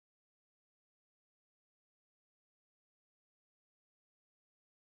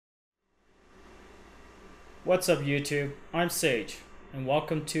What's up YouTube? I'm Sage, and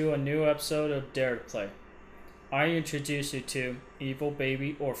welcome to a new episode of Dare to Play. I introduce you to Evil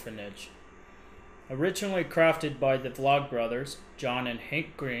Baby Orphanage. Originally crafted by the VlogBrothers, John and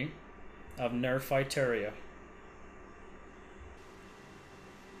Hank Green of Nerfiteria.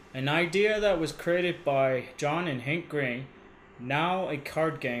 An idea that was created by John and Hank Green, now a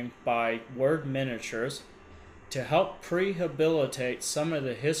card game by Word Miniatures, to help rehabilitate some of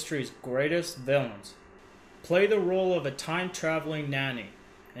the history's greatest villains. Play the role of a time-traveling nanny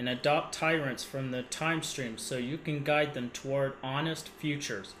and adopt tyrants from the time stream so you can guide them toward honest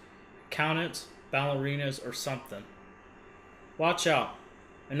futures, accountants, ballerinas, or something. Watch out.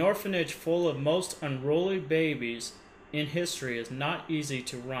 An orphanage full of most unruly babies in history is not easy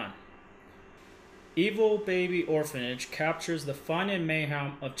to run. Evil Baby Orphanage captures the fun and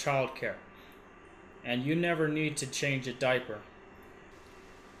mayhem of childcare, and you never need to change a diaper.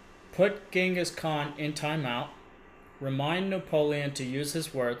 Put Genghis Khan in timeout, remind Napoleon to use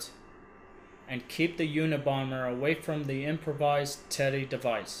his words, and keep the Unabomber away from the improvised Teddy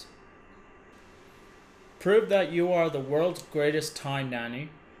device. Prove that you are the world's greatest time nanny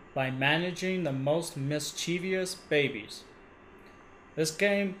by managing the most mischievous babies. This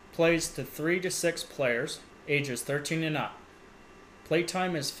game plays to 3 to 6 players, ages 13 and up.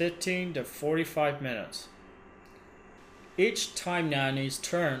 Playtime is 15 to 45 minutes. Each time nanny's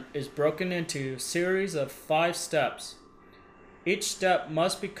turn is broken into a series of 5 steps. Each step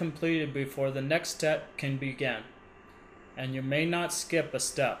must be completed before the next step can begin, and you may not skip a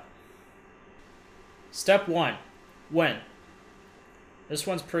step. Step 1. Win. This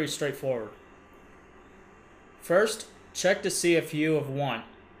one's pretty straightforward. First, check to see if you have won.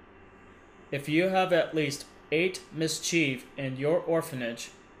 If you have at least 8 mischief in your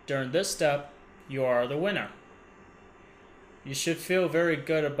orphanage during this step, you are the winner. You should feel very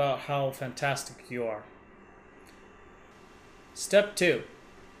good about how fantastic you are. Step 2.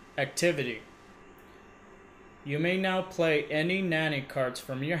 Activity. You may now play any nanny cards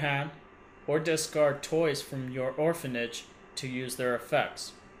from your hand or discard toys from your orphanage to use their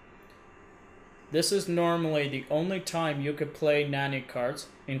effects. This is normally the only time you could play nanny cards,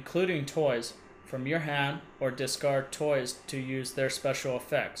 including toys, from your hand or discard toys to use their special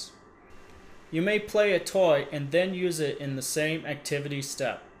effects. You may play a toy and then use it in the same activity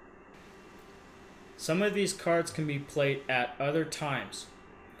step. Some of these cards can be played at other times.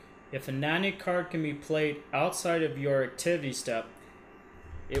 If a nanny card can be played outside of your activity step,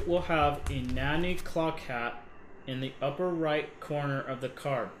 it will have a nanny clock hat in the upper right corner of the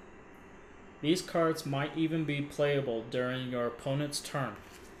card. These cards might even be playable during your opponent's turn.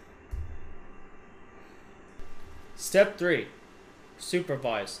 Step 3.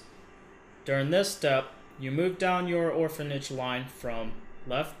 Supervise. During this step, you move down your orphanage line from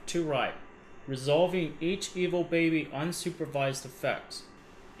left to right, resolving each Evil Baby unsupervised effects.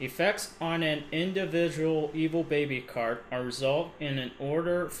 Effects on an individual Evil Baby card are resolved in an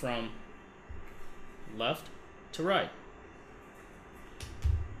order from left to right,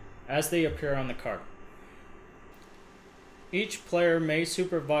 as they appear on the card. Each player may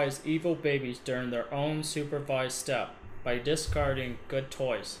supervise Evil Babies during their own supervised step by discarding good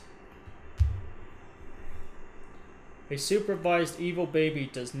toys. A supervised Evil Baby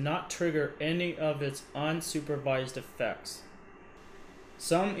does not trigger any of its unsupervised effects.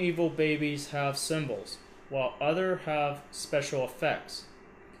 Some Evil Babies have symbols, while others have special effects,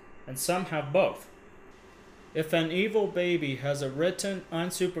 and some have both. If an Evil Baby has a written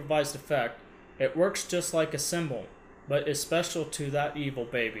unsupervised effect, it works just like a symbol, but is special to that Evil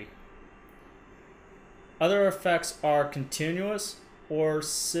Baby. Other effects are continuous or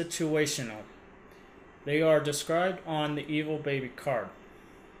situational. They are described on the Evil Baby card.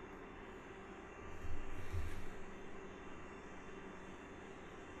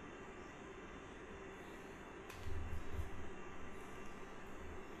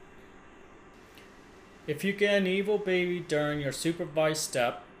 If you get an Evil Baby during your supervised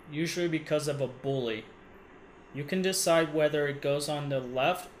step, usually because of a bully, you can decide whether it goes on the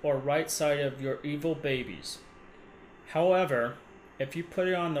left or right side of your Evil Babies. However, if you put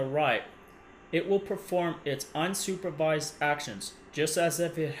it on the right, it will perform its unsupervised actions just as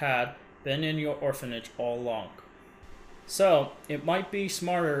if it had been in your orphanage all along. So, it might be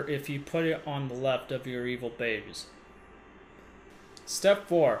smarter if you put it on the left of your Evil Babies. Step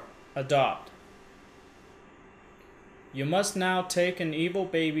 4. Adopt. You must now take an Evil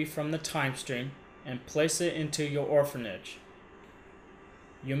Baby from the time stream and place it into your orphanage.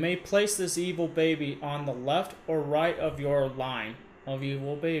 You may place this Evil Baby on the left or right of your line of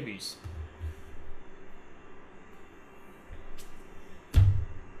Evil Babies.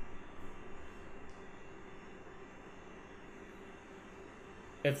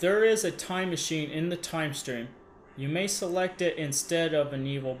 If there is a time machine in the time stream, you may select it instead of an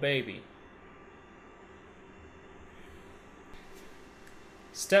evil baby.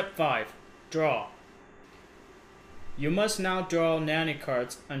 Step 5. Draw. You must now draw nanny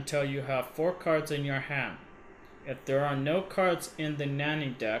cards until you have 4 cards in your hand. If there are no cards in the nanny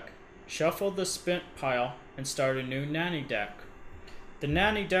deck, shuffle the spent pile and start a new nanny deck. The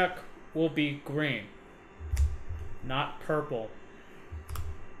nanny deck will be green, not purple.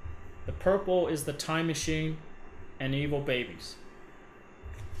 The purple is the time machine and evil babies.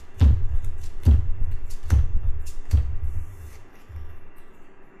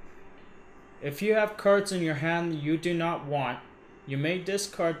 If you have cards in your hand you do not want, you may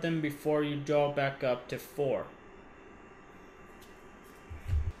discard them before you draw back up to 4.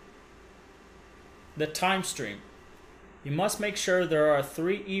 The time stream. You must make sure there are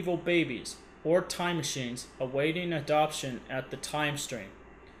 3 evil babies or time machines awaiting adoption at the time stream.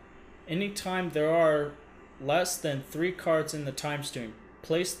 Anytime there are less than 3 cards in the time stream,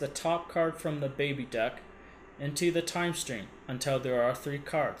 place the top card from the baby deck into the time stream until there are 3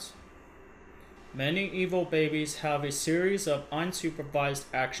 cards. Many evil babies have a series of unsupervised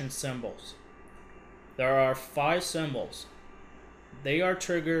action symbols. There are 5 symbols. They are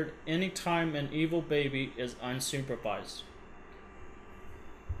triggered anytime an evil baby is unsupervised.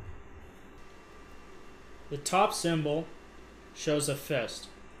 The top symbol shows a fist.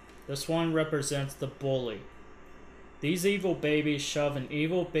 This one represents the bully. These evil babies shove an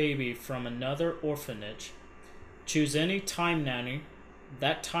evil baby from another orphanage. Choose any time nanny.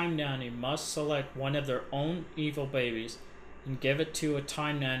 That time nanny must select one of their own evil babies and give it to a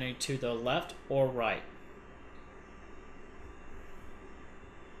time nanny to the left or right.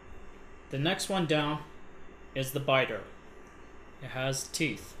 The next one down is the biter. It has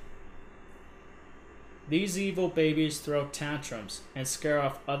teeth. These evil babies throw tantrums and scare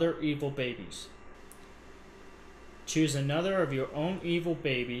off other evil babies. Choose another of your own evil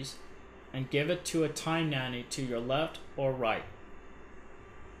babies and give it to a time nanny to your left or right.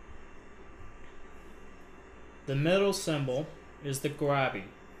 The middle symbol is the grabby.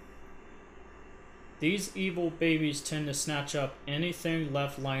 These evil babies tend to snatch up anything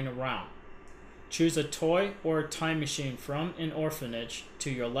left lying around. Choose a toy or a time machine from an orphanage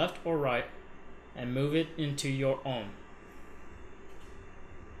to your left or right and move it into your own.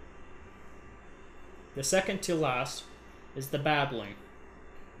 The second to last is the babbling.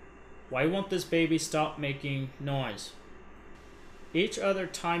 Why won't this baby stop making noise? Each other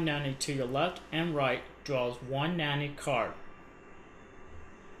time nanny to your left and right draws 1 nanny card.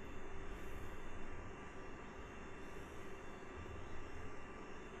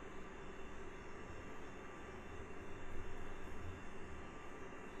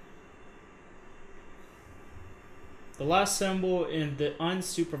 The last symbol in the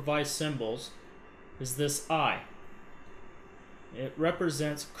unsupervised symbols is this eye. It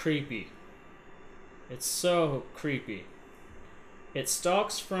represents creepy. It's so creepy. It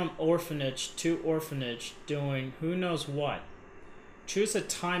stalks from orphanage to orphanage doing who knows what. Choose a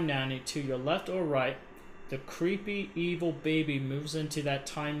time nanny to your left or right. The creepy evil baby moves into that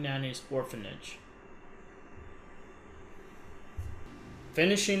time nanny's orphanage.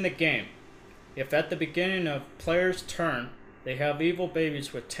 Finishing the game. If at the beginning of player's turn they have evil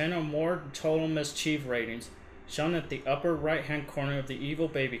babies with 10 or more total mischief ratings shown at the upper right hand corner of the evil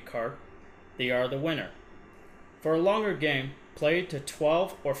baby card, they are the winner. For a longer game, play to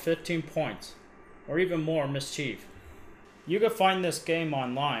 12 or 15 points, or even more mischief. You can find this game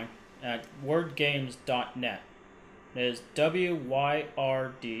online at wordgames.net. It is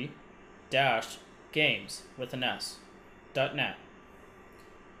WYRD-games with an S, .net.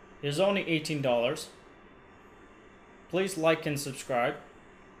 It is only $18. Please like and subscribe.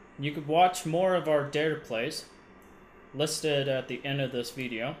 You can watch more of our Dare Plays listed at the end of this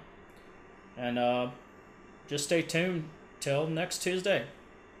video. And just stay tuned till next Tuesday.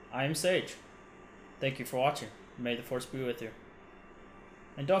 I am Sage. Thank you for watching. May the Force be with you.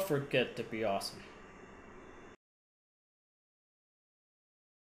 And don't forget to be awesome.